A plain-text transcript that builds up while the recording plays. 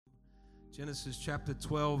Genesis chapter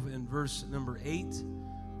 12 and verse number 8.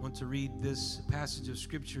 I want to read this passage of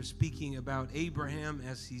scripture speaking about Abraham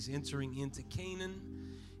as he's entering into Canaan.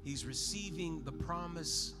 He's receiving the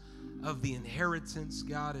promise of the inheritance.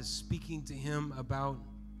 God is speaking to him about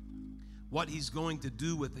what he's going to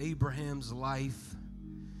do with Abraham's life.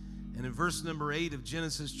 And in verse number 8 of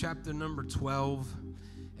Genesis chapter number 12,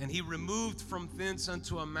 and he removed from thence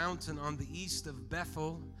unto a mountain on the east of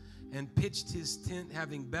Bethel, and pitched his tent,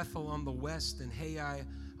 having Bethel on the west and Hai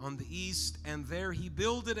on the east. And there he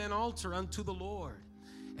builded an altar unto the Lord,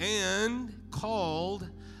 and called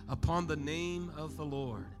upon the name of the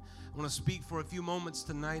Lord. I want to speak for a few moments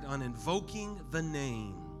tonight on invoking the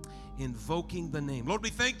name. Invoking the name. Lord, we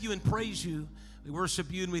thank you and praise you. We worship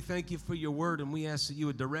you and we thank you for your word, and we ask that you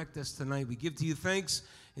would direct us tonight. We give to you thanks.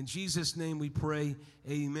 In Jesus' name we pray,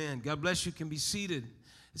 amen. God bless you. Can be seated.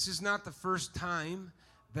 This is not the first time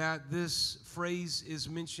that this phrase is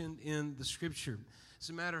mentioned in the scripture. As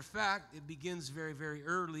a matter of fact, it begins very, very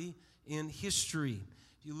early in history.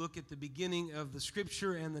 If you look at the beginning of the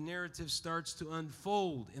scripture, and the narrative starts to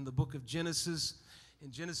unfold in the book of Genesis. In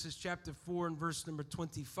Genesis chapter 4 and verse number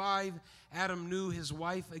 25, Adam knew his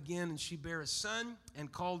wife again, and she bare a son,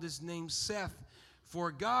 and called his name Seth. For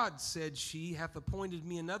God, said she, hath appointed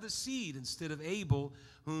me another seed instead of Abel,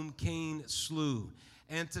 whom Cain slew.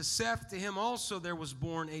 And to Seth, to him also there was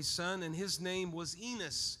born a son, and his name was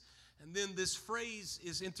Enos. And then this phrase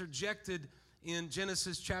is interjected in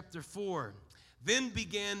Genesis chapter 4. Then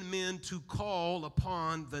began men to call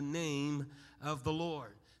upon the name of the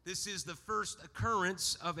Lord. This is the first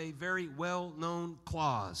occurrence of a very well-known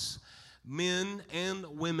clause. Men and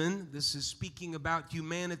women, this is speaking about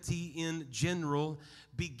humanity in general,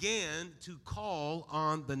 began to call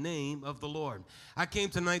on the name of the Lord. I came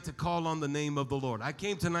tonight to call on the name of the Lord. I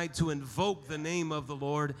came tonight to invoke the name of the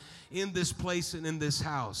Lord in this place and in this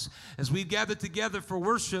house. As we gather together for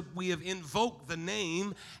worship, we have invoked the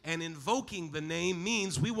name, and invoking the name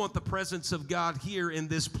means we want the presence of God here in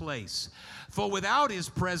this place. For without his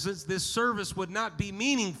presence, this service would not be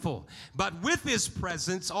meaningful. But with his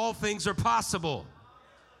presence, all things are possible.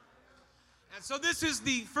 And so this is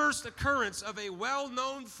the first occurrence of a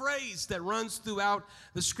well-known phrase that runs throughout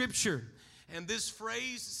the scripture. And this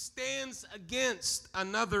phrase stands against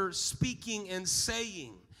another speaking and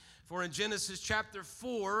saying. For in Genesis chapter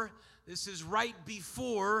 4, this is right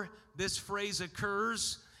before this phrase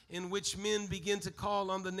occurs, in which men begin to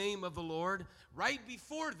call on the name of the Lord. Right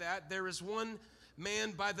before that, there is one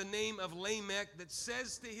man by the name of Lamech that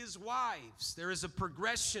says to his wives, there is a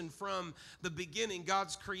progression from the beginning,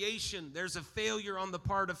 God's creation. There's a failure on the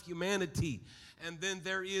part of humanity. And then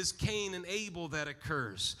there is Cain and Abel that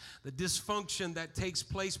occurs. The dysfunction that takes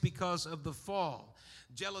place because of the fall.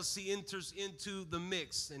 Jealousy enters into the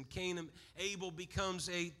mix, and Cain and Abel becomes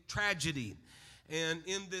a tragedy. And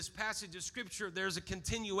in this passage of scripture, there's a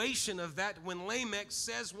continuation of that when Lamech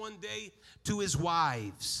says one day to his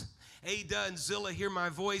wives, Ada and Zillah, hear my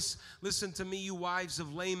voice. Listen to me, you wives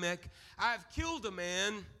of Lamech. I have killed a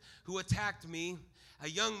man who attacked me, a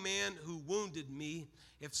young man who wounded me.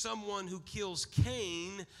 If someone who kills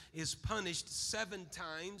Cain is punished 7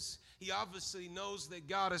 times, he obviously knows that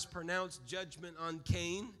God has pronounced judgment on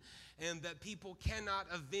Cain, and that people cannot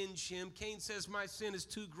avenge him. Cain says, my sin is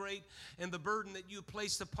too great, and the burden that you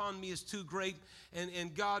placed upon me is too great.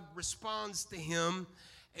 And God responds to him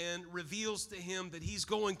and reveals to him that he's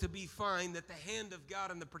going to be fine, that the hand of God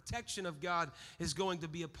and the protection of God is going to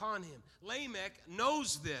be upon him. Lamech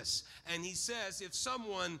knows this, and he says, if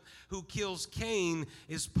someone who kills Cain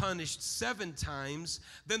is punished 7 times,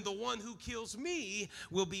 then the one who kills me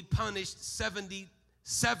will be punished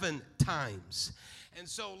 77 times. And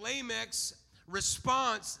so Lamech's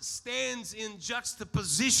response stands in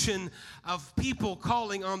juxtaposition of people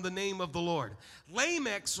calling on the name of the Lord.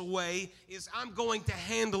 Lamech's way is, I'm going to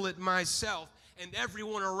handle it myself, and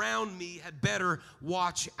everyone around me had better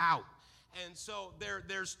watch out. And so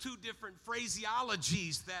there's 2 different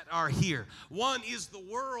phraseologies that are here. One is the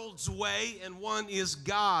world's way, and one is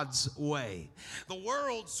God's way. The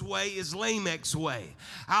world's way is Lamech's way.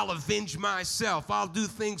 I'll avenge myself. I'll do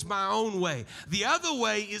things my own way. The other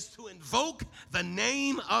way is to invoke the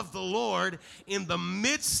name of the Lord in the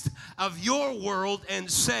midst of your world and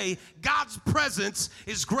say, God's presence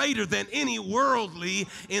is greater than any worldly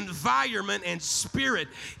environment and spirit.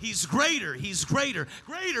 He's greater. He's greater.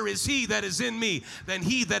 Greater is he that that is in me than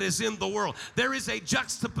he that is in the world. There is a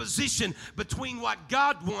juxtaposition between what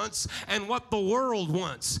God wants and what the world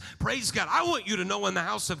wants. Praise God. I want you to know in the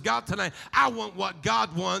house of God tonight, I want what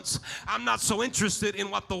God wants. I'm not so interested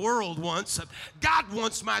in what the world wants. God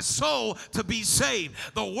wants my soul to be saved.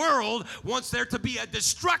 The world wants there to be a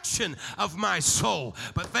destruction of my soul.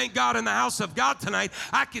 But thank God in the house of God tonight,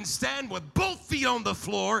 I can stand with both feet on the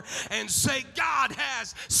floor and say, God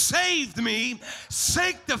has saved me,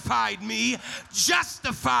 sanctified me,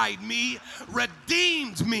 justified me,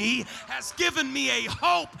 redeemed me, has given me a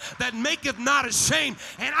hope that maketh not ashamed,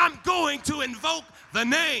 and I'm going to invoke the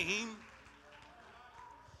name.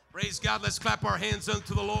 Praise God. Let's clap our hands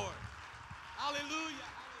unto the Lord. Hallelujah. Hallelujah.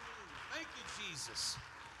 Thank you, Jesus.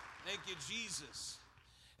 Thank you, Jesus.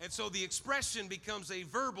 And so the expression becomes a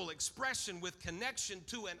verbal expression with connection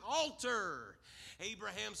to an altar.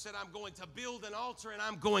 Abraham said, I'm going to build an altar and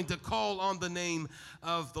I'm going to call on the name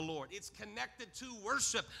of the Lord. It's connected to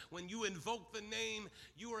worship. When you invoke the name,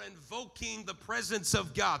 you are invoking the presence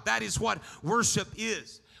of God. That is what worship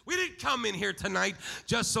is. We didn't come in here tonight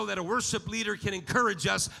just so that a worship leader can encourage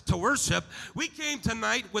us to worship. We came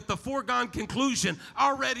tonight with the foregone conclusion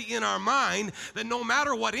already in our mind that no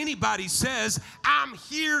matter what anybody says, I'm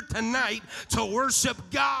here tonight to worship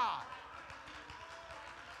God.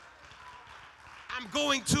 I'm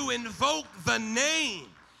going to invoke the name.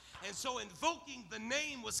 And so invoking the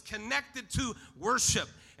name was connected to worship.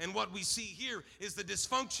 And what we see here is the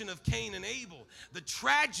dysfunction of Cain and Abel, the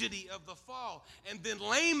tragedy of the fall, and then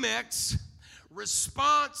Lamech's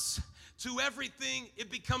response to everything.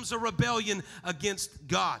 It becomes a rebellion against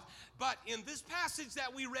God. But in this passage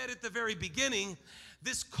that we read at the very beginning,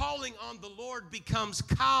 this calling on the Lord becomes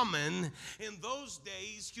common. In those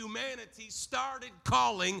days, humanity started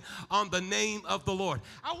calling on the name of the Lord.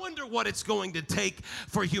 I wonder what it's going to take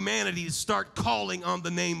for humanity to start calling on the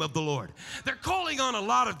name of the Lord. They're calling on a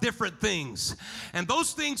lot of different things, and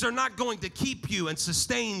those things are not going to keep you and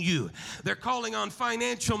sustain you. They're calling on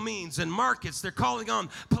financial means and markets. They're calling on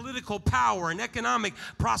political power and economic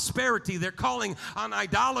prosperity. They're calling on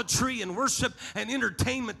idolatry and worship and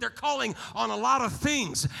entertainment. They're calling on a lot of things.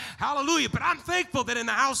 Hallelujah. But I'm thankful that in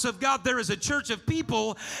the house of God there is a church of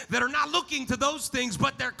people that are not looking to those things,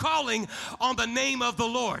 but they're calling on the name of the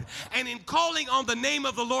Lord. And in calling on the name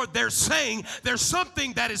of the Lord, they're saying there's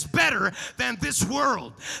something that is better than this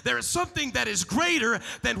world. There is something that is greater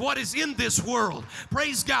than what is in this world.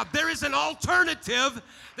 Praise God. There is an alternative.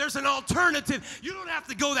 There's an alternative. You don't have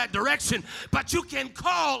to go that direction, but you can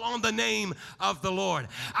call on the name of the Lord.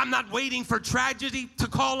 I'm not waiting for tragedy to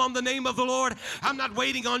call on the name of the Lord. I'm not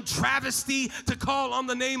waiting on travesty to call on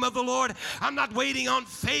the name of the Lord. I'm not waiting on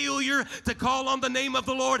failure to call on the name of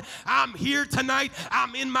the Lord. I'm here tonight.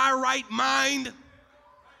 I'm in my right mind.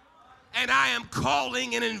 And I am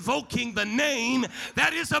calling and invoking the name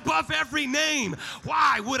that is above every name.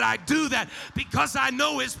 Why would I do that? Because I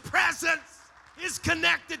know His presence is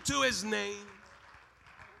connected to His name.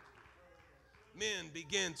 Men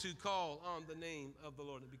begin to call on the name of the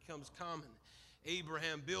Lord. It becomes common.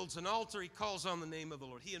 Abraham builds an altar. He calls on the name of the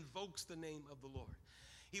Lord. He invokes the name of the Lord.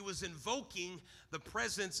 He was invoking the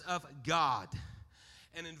presence of God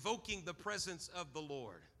and invoking the presence of the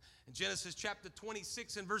Lord. In Genesis chapter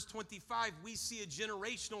 26 and verse 25, we see a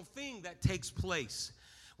generational thing that takes place.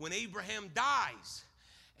 When Abraham dies,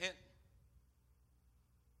 and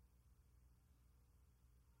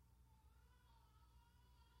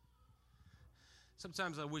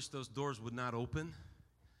sometimes I wish those doors would not open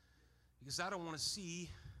because I don't want to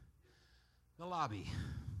see the lobby.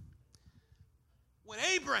 When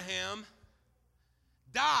Abraham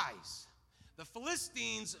dies, the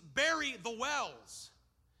Philistines bury the wells.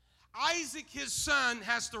 Isaac, his son,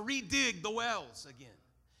 has to redig the wells again.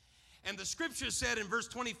 And the scripture said in verse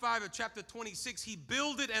 25 of chapter 26, he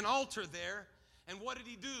builded an altar there. And what did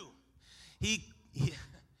he do?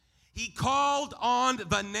 He called on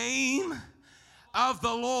the name of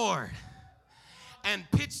the Lord and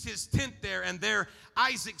pitched his tent there, and there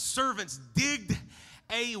Isaac's servants digged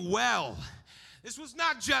a well. This was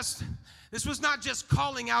not just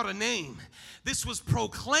calling out a name. This was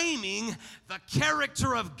proclaiming the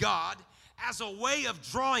character of God as a way of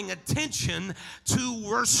drawing attention to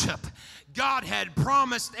worship. God had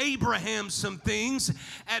promised Abraham some things.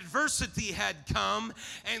 Adversity had come,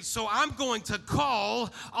 and so I'm going to call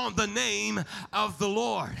on the name of the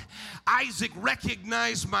Lord. Isaac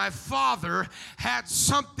recognized my father had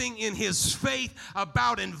something in his faith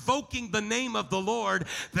about invoking the name of the Lord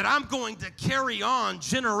that I'm going to carry on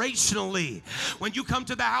generationally. When you come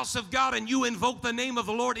to the house of God and you invoke the name of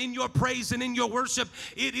the Lord in your praise and in your worship,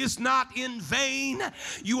 it is not in in vain.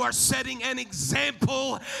 You are setting an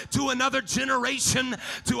example to another generation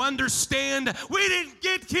to understand we didn't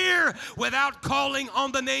get here without calling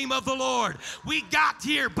on the name of the Lord. We got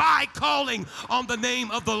here by calling on the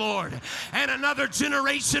name of the Lord. And another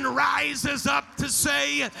generation rises up to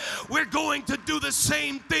say, we're going to do the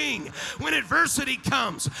same thing when adversity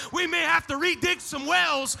comes. We may have to redig some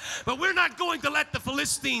wells, but we're not going to let the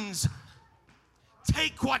Philistines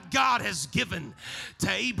take what God has given to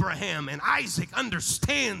Abraham. And Isaac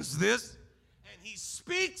understands this, and he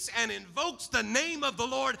speaks and invokes the name of the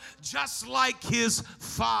Lord just like his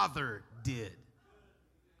father did.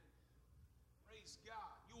 Praise God.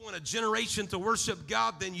 You want a generation to worship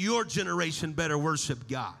God, then your generation better worship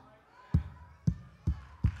God.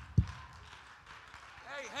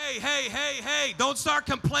 Hey, don't start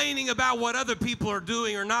complaining about what other people are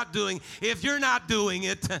doing or not doing if you're not doing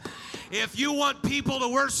it. If you want people to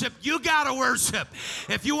worship, you got to worship.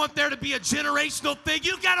 If you want there to be a generational thing,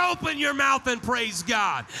 you got to open your mouth and praise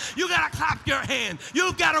God. You got to clap your hand.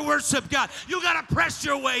 You got to worship God. You got to press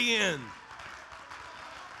your way in.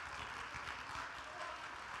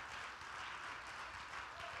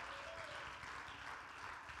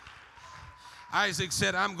 Isaac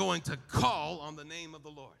said, I'm going to call on the name of the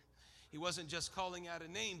Lord. He wasn't just calling out a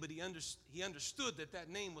name, but he understood that that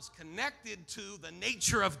name was connected to the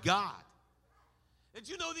nature of God. Did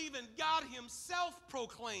you know that even God himself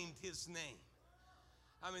proclaimed his name?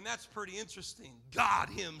 I mean, that's pretty interesting. God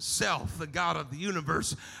himself, the God of the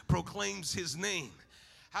universe, proclaims his name.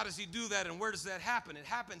 How does he do that, and where does that happen? It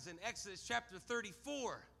happens in Exodus chapter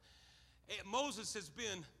 34. Moses has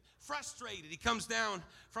been frustrated. He comes down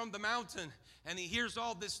from the mountain and he hears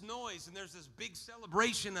all this noise, and there's this big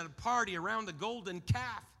celebration and a party around the golden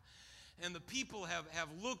calf, and the people have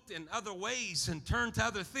looked in other ways and turned to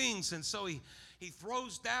other things, and so he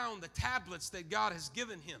throws down the tablets that God has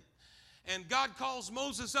given him, and God calls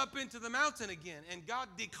Moses up into the mountain again, and God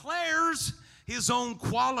declares his own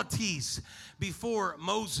qualities before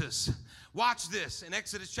Moses. Watch this. In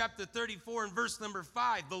Exodus chapter 34 and verse number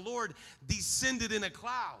 5, the Lord descended in a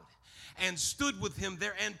cloud and stood with him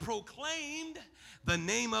there and proclaimed the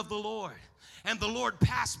name of the Lord. And the Lord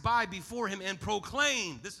passed by before him and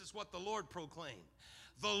proclaimed, this is what the Lord proclaimed,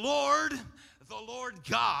 the Lord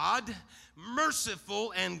God,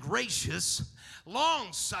 merciful and gracious,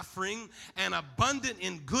 long-suffering and abundant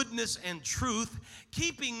in goodness and truth,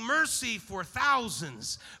 keeping mercy for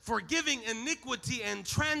thousands, forgiving iniquity and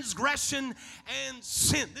transgression and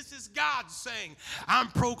sin. This is God saying, I'm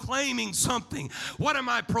proclaiming something. What am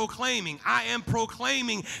I proclaiming? I am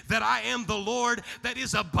proclaiming that I am the Lord that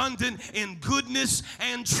is abundant in goodness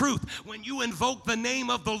and truth. When you invoke the name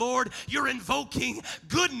of the Lord, you're invoking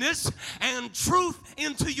goodness and truth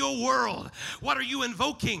into your world. What are you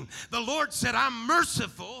invoking? The Lord said, I'm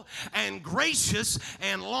merciful and gracious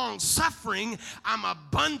and long-suffering. I'm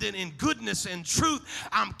abundant in goodness and truth.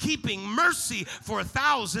 I'm keeping mercy for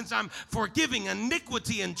thousands. I'm forgiving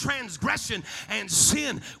iniquity and transgression and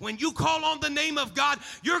sin. When you call on the name of God,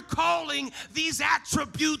 you're calling these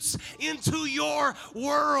attributes into your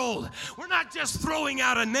world. We're not just throwing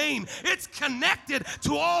out a name. It's connected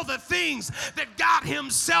to all the things that God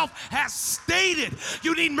himself has stated.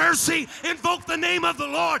 You need mercy, invoke the name of the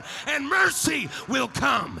Lord, and mercy will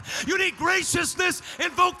come. You need graciousness,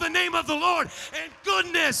 invoke the name of the Lord, and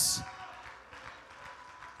goodness.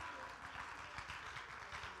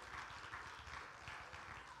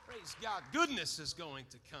 Praise God. Goodness is going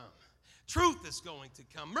to come. Truth is going to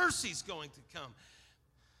come. Mercy is going to come.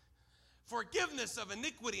 Forgiveness of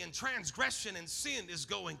iniquity and transgression and sin is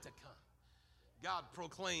going to come. God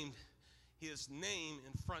proclaimed his name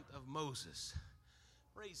in front of Moses.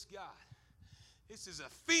 Praise God. This is a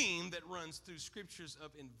theme that runs through scriptures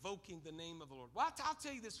of invoking the name of the Lord. Well, I'll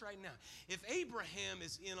tell you this right now. If Abraham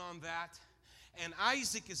is in on that, and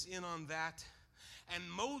Isaac is in on that, and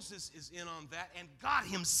Moses is in on that, and God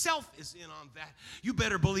himself is in on that, you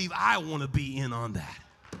better believe I want to be in on that.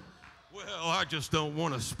 Well, I just don't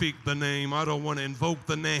want to speak the name. I don't want to invoke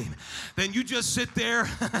the name. Then you just sit there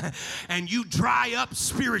and you dry up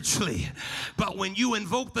spiritually. But when you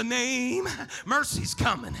invoke the name, mercy's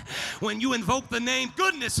coming. When you invoke the name,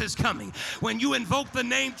 goodness is coming. When you invoke the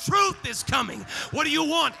name, truth is coming. What do you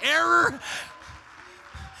want? Error?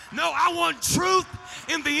 No, I want truth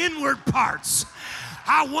in the inward parts.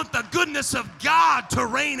 I want the goodness of God to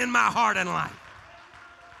reign in my heart and life.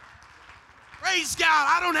 Praise God.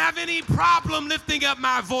 I don't have any problem lifting up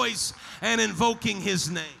my voice and invoking his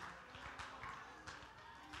name.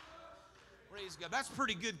 Praise God. That's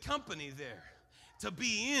pretty good company there to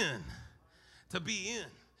be in. To be in.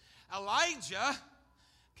 Elijah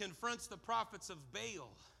confronts the prophets of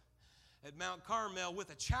Baal. at Mount Carmel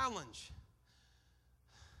with a challenge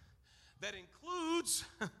that includes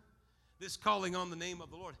this calling on the name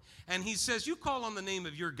of the Lord. And he says, you call on the name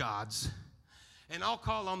of your gods, and I'll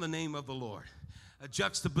call on the name of the Lord. A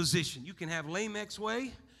juxtaposition. You can have Lamech's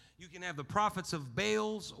way, you can have the prophets of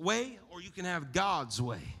Baal's way, or you can have God's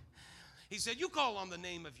way. He said, you call on the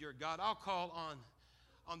name of your God, I'll call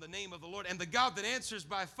on the name of the Lord. And the God that answers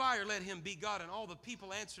by fire, let him be God. And all the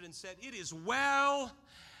people answered and said, it is well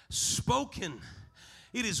spoken.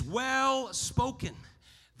 It is well spoken.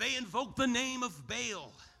 They invoked the name of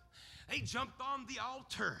Baal. They jumped on the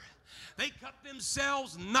altar. They cut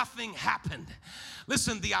themselves. Nothing happened.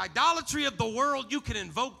 Listen, the idolatry of the world, you can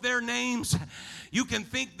invoke their names. You can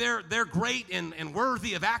think they're great and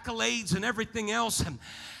worthy of accolades and everything else.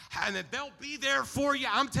 And that they'll be there for you.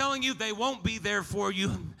 I'm telling you, they won't be there for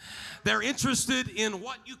you. They're interested in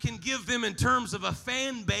what you can give them in terms of a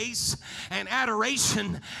fan base and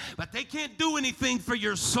adoration, but they can't do anything for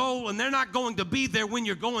your soul, and they're not going to be there when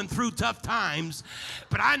you're going through tough times.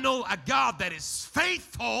 But I know a God that is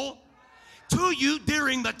faithful to you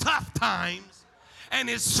during the tough times, and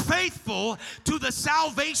is faithful to the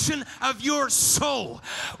salvation of your soul.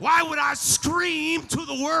 Why would I scream to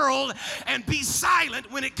the world and be silent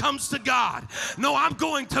when it comes to God? No, I'm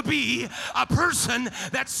going to be a person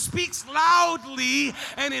that speaks loudly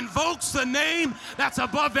and invokes the name that's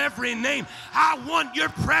above every name. I want your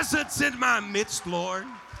presence in my midst, Lord.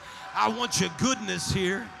 I want your goodness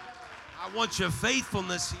here. I want your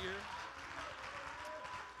faithfulness here.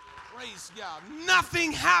 Praise God.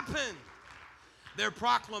 Nothing happened. Their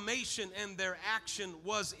proclamation and their action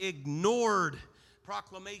was ignored.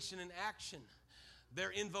 Proclamation and action.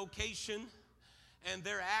 Their invocation and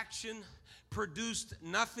their action produced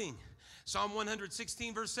nothing. Psalm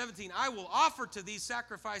 116, verse 17, I will offer to thee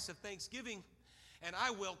sacrifice of thanksgiving, and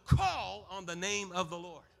I will call on the name of the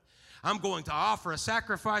Lord. I'm going to offer a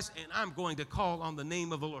sacrifice, and I'm going to call on the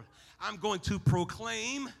name of the Lord. I'm going to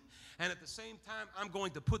proclaim, and at the same time, I'm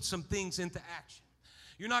going to put some things into action.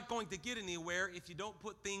 You're not going to get anywhere if you don't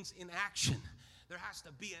put things in action. There has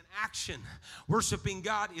to be an action. Worshiping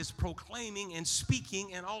God is proclaiming and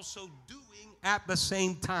speaking and also doing at the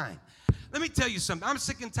same time. Let me tell you something. I'm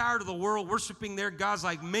sick and tired of the world worshiping their gods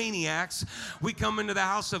like maniacs. We come into the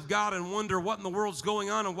house of God and wonder what in the world's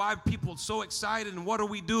going on and why people are so excited and what are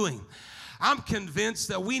we doing? I'm convinced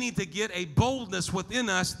that we need to get a boldness within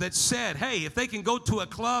us that said, hey, if they can go to a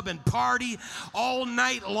club and party all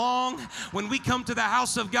night long, when we come to the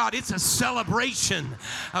house of God, it's a celebration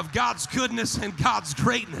of God's goodness and God's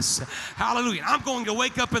greatness. Hallelujah. I'm going to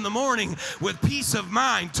wake up in the morning with peace of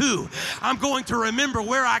mind too. I'm going to remember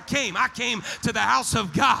where I came. I came to the house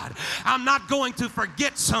of God. I'm not going to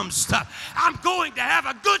forget some stuff. I'm going to have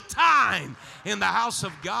a good time in the house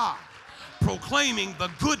of God, proclaiming the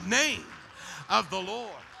good name of the Lord.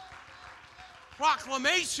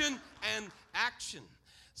 Proclamation and action.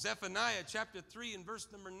 Zephaniah chapter 3 and verse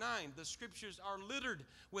number 9. The scriptures are littered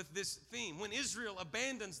with this theme. When Israel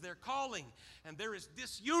abandons their calling and there is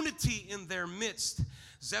disunity in their midst,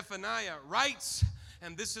 Zephaniah writes,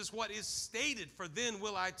 and this is what is stated, for then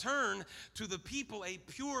will I turn to the people a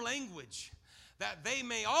pure language, that they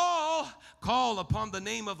may all call upon the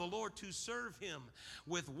name of the Lord to serve him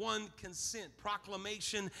with one consent.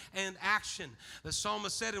 Proclamation and action. The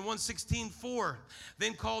psalmist said in 116:4,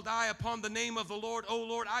 then called I upon the name of the Lord, O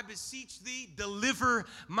Lord, I beseech thee, deliver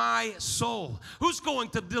my soul. Who's going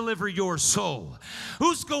to deliver your soul?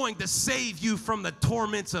 Who's going to save you from the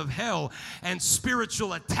torments of hell and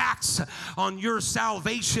spiritual attacks on your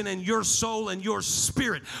salvation and your soul and your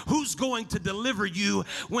spirit? Who's going to deliver you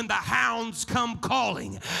when the hounds come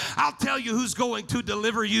calling? I'll tell you who's going to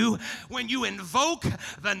deliver you when you invoke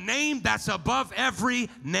the name that's above every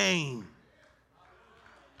name.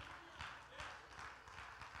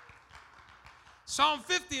 Psalm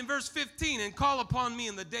 50 and verse 15, and call upon me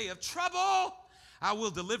in the day of trouble, I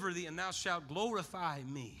will deliver thee, and thou shalt glorify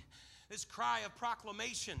me. This cry of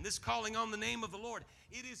proclamation, this calling on the name of the Lord,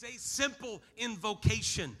 it is a simple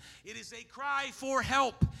invocation. It is a cry for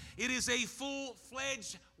help. It is a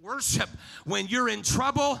full-fledged worship. When you're in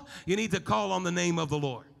trouble, you need to call on the name of the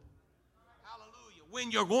Lord. Hallelujah.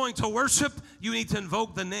 When you're going to worship, you need to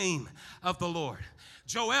invoke the name of the Lord.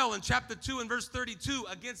 Joel in chapter 2 and verse 32,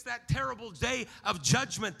 against that terrible day of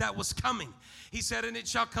judgment that was coming, he said, and it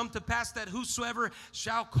shall come to pass that whosoever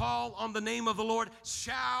shall call on the name of the Lord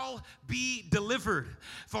shall be delivered.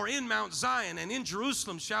 For in Mount Zion and in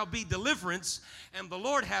Jerusalem shall be deliverance, and the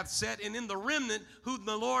Lord hath said, and in the remnant whom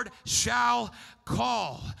the Lord shall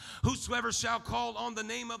call. Whosoever shall call on the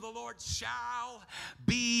name of the Lord shall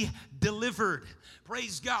be delivered.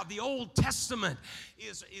 Praise God. The Old Testament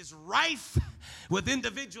is rife with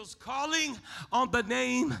individuals calling on the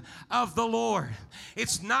name of the Lord.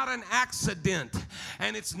 It's not an accident.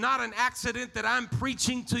 And it's not an accident that I'm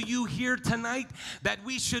preaching to you here tonight, that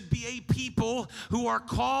we should be a people who are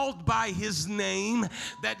called by His name,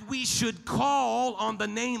 that we should call on the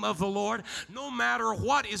name of the Lord no matter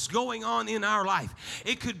what is going on in our life.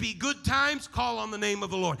 It could be good times, call on the name of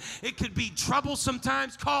the Lord. It could be troublesome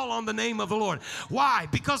times, call on the name of the Lord. Why?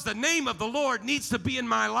 Because the name of the Lord needs to be in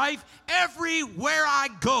my life everywhere I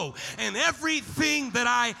go and everything that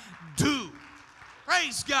I do.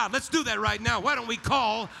 Praise God. Let's do that right now. Why don't we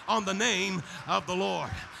call on the name of the Lord?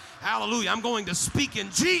 Hallelujah. I'm going to speak in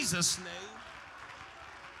Jesus' name.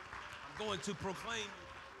 I'm going to proclaim.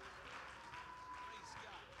 Praise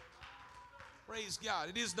God. Praise God.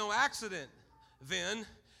 It is no accident then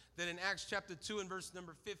that in Acts chapter 2 and verse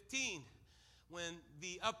number 15, when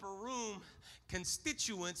the upper room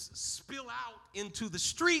constituents spill out into the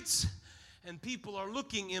streets and people are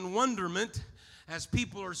looking in wonderment as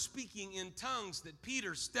people are speaking in tongues, that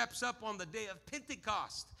Peter steps up on the day of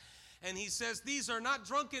Pentecost and he says, "These are not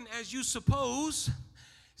drunken as you suppose,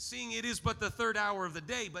 seeing it is but the third hour of the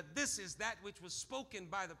day, but this is that which was spoken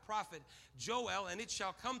by the prophet Joel, and it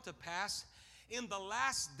shall come to pass in the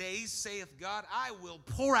last days, saith God, I will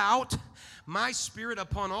pour out my spirit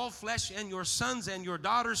upon all flesh, and your sons and your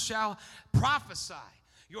daughters shall prophesy.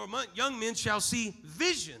 Your young men shall see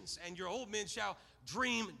visions, and your old men shall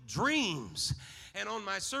dream dreams. And on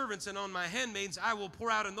my servants and on my handmaids I will pour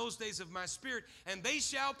out in those days of my spirit, and they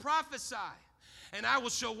shall prophesy. And I will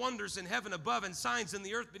show wonders in heaven above and signs in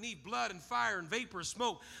the earth beneath, blood and fire and vapor of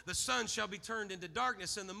smoke. The sun shall be turned into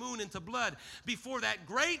darkness and the moon into blood before that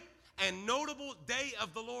great and notable day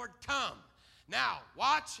of the Lord come. Now,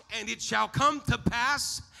 watch, and it shall come to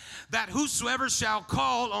pass that whosoever shall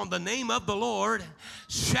call on the name of the Lord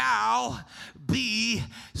shall be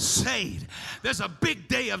saved." There's a big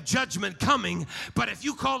day of judgment coming, but if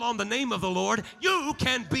you call on the name of the Lord, you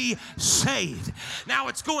can be saved. Now,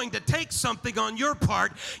 it's going to take something on your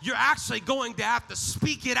part. You're actually going to have to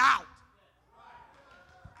speak it out.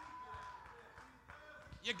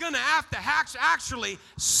 You're going to have to actually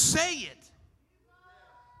say it.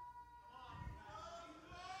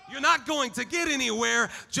 You're not going to get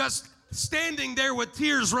anywhere just standing there with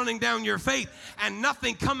tears running down your face and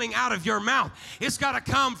nothing coming out of your mouth. It's got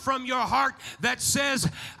to come from your heart that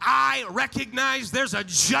says, I recognize there's a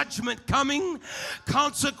judgment coming.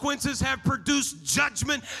 Consequences have produced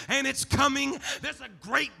judgment, and it's coming. There's a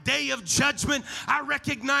great day of judgment. I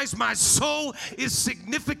recognize my soul is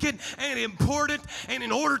significant and important, and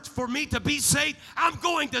in order for me to be saved, I'm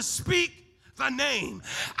going to speak the name.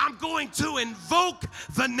 I'm going to invoke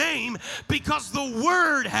the name, because the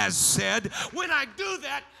word has said when I do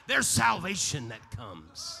that, there's salvation that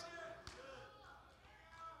comes.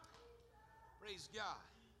 Praise God.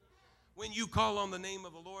 When you call on the name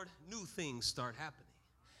of the Lord, new things start happening.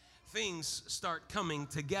 Things start coming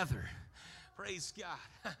together. Praise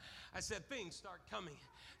God. I said things start coming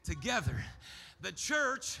together. The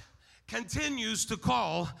church continues to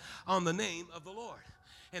call on the name of the Lord.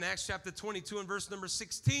 In Acts chapter 22 and verse number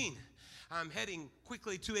 16, I'm heading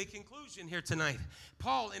quickly to a conclusion here tonight.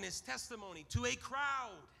 Paul, in his testimony to a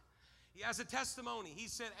crowd, he has a testimony. He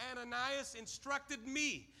said, Ananias instructed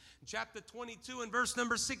me. In chapter 22 and verse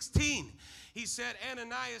number 16, he said,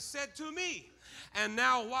 Ananias said to me, and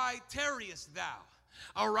now why tarriest thou?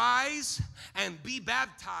 Arise and be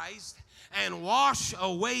baptized and wash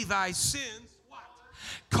away thy sins,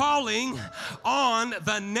 calling on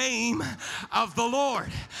the name of the Lord.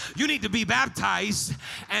 You need to be baptized,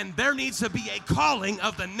 and there needs to be a calling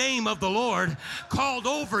of the name of the Lord called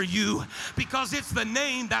over you, because it's the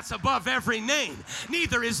name that's above every name.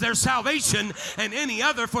 Neither is there salvation in any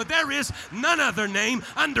other, for there is none other name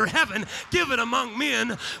under heaven given among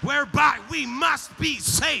men whereby we must be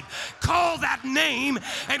saved. Call that name,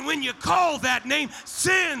 and when you call that name,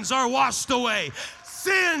 sins are washed away.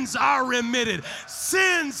 Sins are remitted,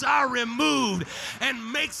 sins are removed,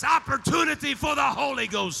 and makes opportunity for the Holy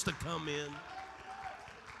Ghost to come in.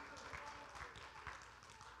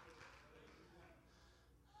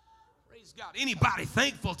 Praise God. Anybody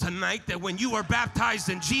thankful tonight that when you were baptized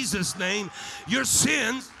in Jesus' name, your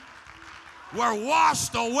sins were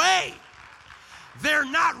washed away? They're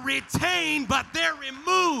not retained, but they're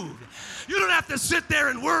removed. You don't have to sit there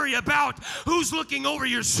and worry about who's looking over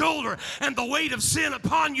your shoulder and the weight of sin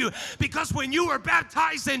upon you, because when you were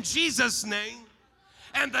baptized in Jesus' name,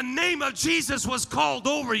 and the name of Jesus was called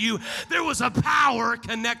over you, there was a power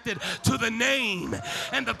connected to the name.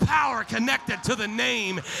 And the power connected to the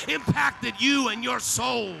name impacted you and your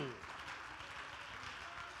soul.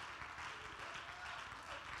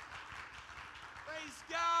 Praise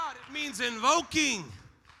God. It means invoking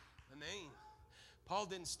the name. Paul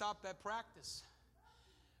didn't stop that practice.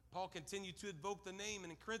 Paul continued to invoke the name.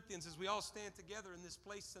 And in Corinthians, as we all stand together in this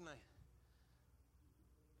place tonight,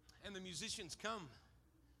 and the musicians come,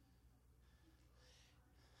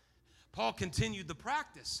 Paul continued the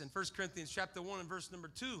practice. In 1 Corinthians chapter 1 and verse number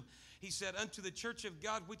 2, he said, unto the church of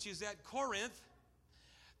God which is at Corinth,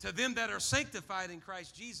 to them that are sanctified in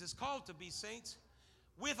Christ Jesus, called to be saints,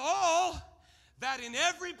 with all that in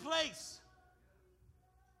every place,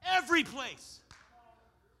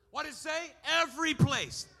 what does it say? Every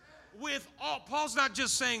place. With all. Paul's not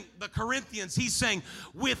just saying the Corinthians, he's saying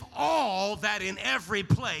with all that in every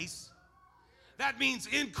place. That means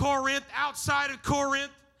in Corinth, outside of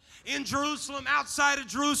Corinth, in Jerusalem, outside of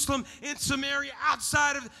Jerusalem, in Samaria,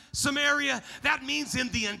 outside of Samaria. That means in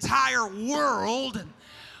the entire world.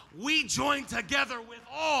 We join together with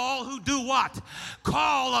all who do what?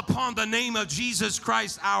 Call upon the name of Jesus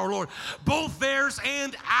Christ our Lord. Both theirs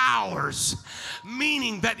and ours.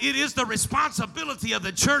 Meaning that it is the responsibility of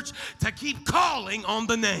the church to keep calling on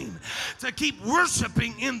the name. To keep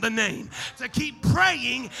worshiping in the name. To keep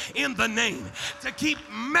praying in the name. To keep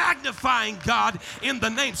magnifying God in the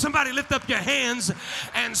name. Somebody lift up your hands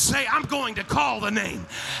and say, I'm going to call the name.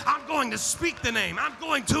 I'm going to speak the name. I'm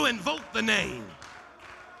going to invoke the name.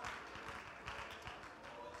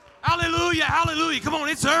 Hallelujah, hallelujah. Come on,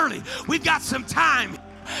 it's early. We've got some time.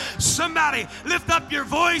 Somebody lift up your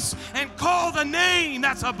voice and call the name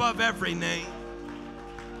that's above every name.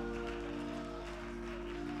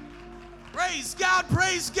 Praise God,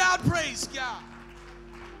 praise God, praise God.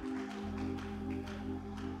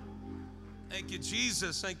 Thank you,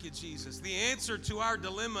 Jesus. Thank you, Jesus. The answer to our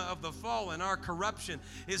dilemma of the fall and our corruption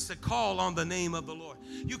is to call on the name of the Lord.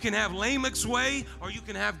 You can have Lamech's way or you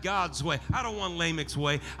can have God's way. I don't want Lamech's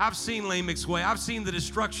way. I've seen Lamech's way. I've seen the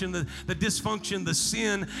destruction, the dysfunction, the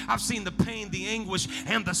sin. I've seen the pain, the anguish,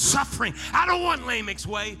 and the suffering. I don't want Lamech's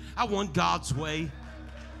way. I want God's way.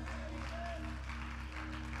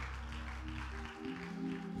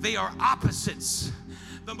 They are opposites.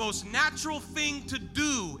 The most natural thing to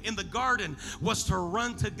do in the garden was to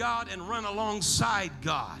run to God and run alongside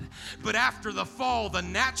God. But after the fall, the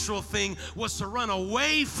natural thing was to run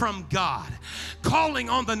away from God. Calling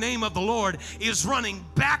on the name of the Lord is running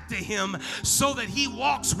back to Him so that He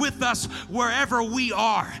walks with us wherever we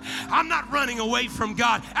are. I'm not running away from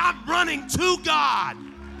God. I'm running to God.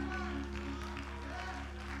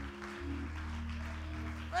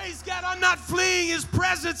 Praise God, I'm not fleeing His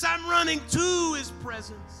presence. I'm running to His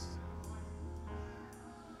presence.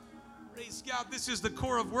 Praise God, this is the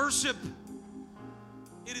core of worship.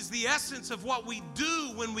 It is the essence of what we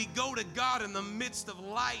do when we go to God in the midst of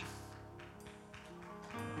life.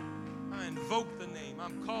 I invoke the name.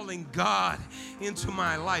 I'm calling God into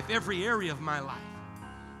my life, every area of my life.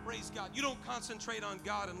 Praise God. You don't concentrate on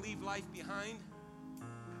God and leave life behind.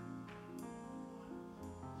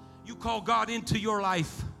 You call God into your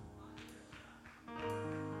life.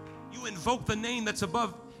 You invoke the name that's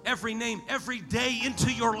above every name every day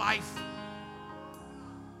into your life.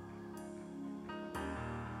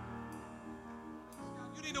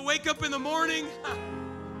 You need to wake up in the morning,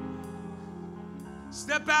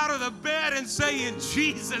 step out of the bed and say, in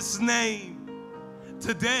Jesus' name,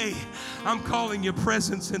 today I'm calling your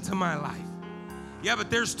presence into my life. Yeah,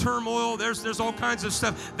 but there's turmoil, there's all kinds of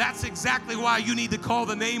stuff. That's exactly why you need to call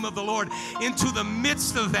the name of the Lord into the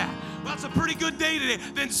midst of that. Well, it's a pretty good day today.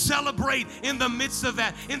 Then celebrate in the midst of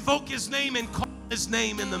that. Invoke His name and call His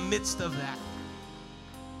name in the midst of that.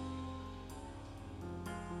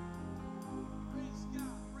 Praise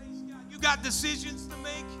God, praise God. You got decisions to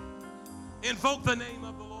make? Invoke the name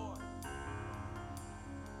of the Lord.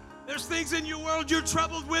 There's things in your world you're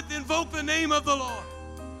troubled with? Invoke the name of the Lord.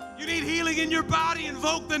 You need healing in your body?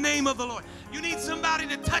 Invoke the name of the Lord. You need somebody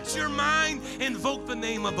to touch your mind? Invoke the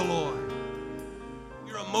name of the Lord.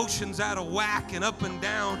 Your emotions out of whack and up and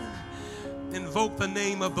down? Invoke the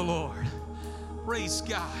name of the Lord. Praise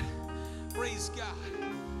God. Praise God.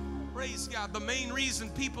 Praise God. The main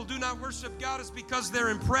reason people do not worship God is because they're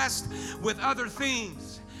impressed with other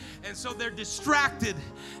things. And so they're distracted,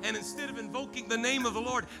 and instead of invoking the name of the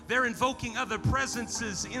Lord, they're invoking other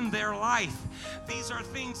presences in their life. These are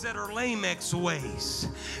things that are Lamech's ways.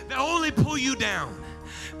 They'll only pull you down.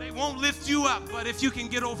 They won't lift you up, but if you can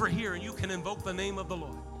get over here and you can invoke the name of the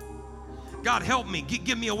Lord, God, help me.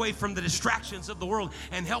 Get me away from the distractions of the world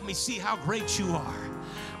and help me see how great you are.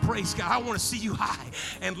 Praise God. I want to see you high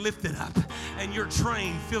and lifted up and your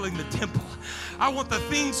train filling the temple. I want the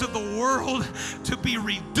things of the world to be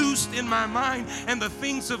reduced in my mind and the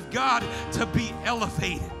things of God to be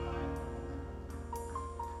elevated.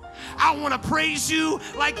 I want to praise you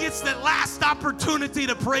like it's the last opportunity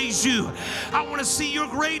to praise you. I want to see your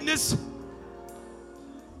greatness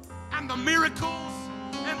and the miracles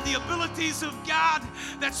and the abilities of God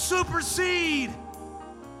that supersede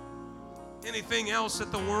anything else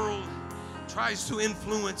that the world tries to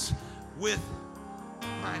influence with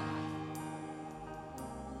my life.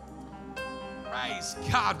 Praise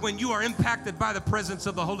God. When you are impacted by the presence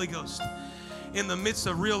of the Holy Ghost in the midst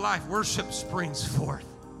of real life, worship springs forth.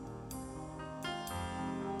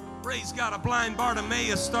 Praise God. A blind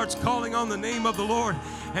Bartimaeus starts calling on the name of the Lord,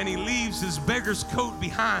 and he leaves his beggar's coat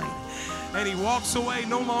behind. And he walks away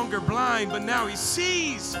no longer blind, but now he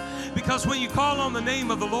sees. Because when you call on the name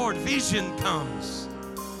of the Lord, vision comes.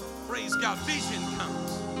 Praise God, vision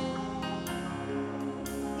comes.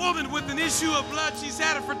 Woman with an issue of blood, she's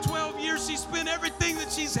had it for 12 years. She spent everything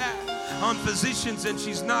that she's had on physicians, and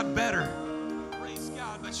she's not better. Praise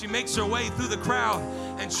God, but she makes her way through the crowd,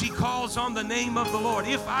 and she calls on the name of the Lord.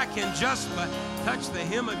 If I can just but touch the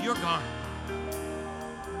hem of your garment.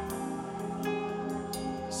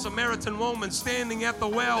 Samaritan woman standing at the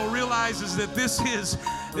well realizes that this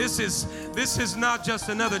is not just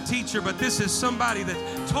another teacher, but this is somebody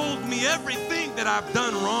that told me everything that I've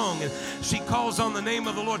done wrong. And she calls on the name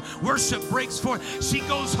of the Lord. Worship breaks forth. She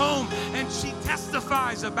goes home and she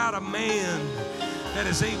testifies about a man that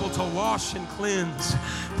is able to wash and cleanse.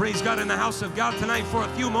 Praise God. In the house of God tonight, for a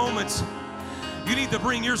few moments, you need to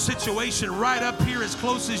bring your situation right up here as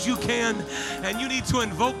close as you can, and you need to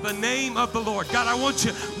invoke the name of the Lord. God, I want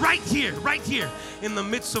you right here in the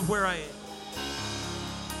midst of where I am.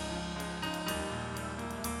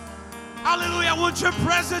 Hallelujah. I want your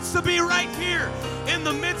presence to be right here in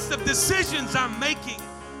the midst of decisions I'm making,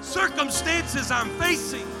 circumstances I'm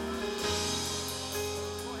facing.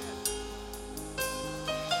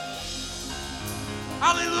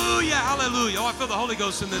 Hallelujah, hallelujah. Oh, I feel the Holy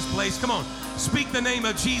Ghost in this place. Come on. Speak the name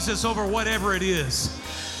of Jesus over whatever it is.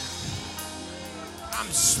 I'm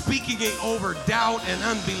speaking it over doubt and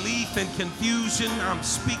unbelief and confusion. I'm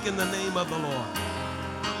speaking the name of the Lord.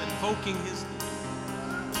 I'm invoking his name.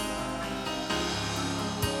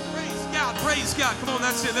 Praise God, praise God. Come on,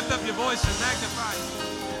 that's it. Lift up your voice and magnify it.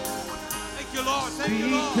 Thank you, Lord. Thank you,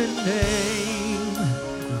 Lord.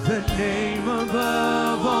 The name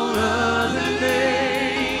above all other names.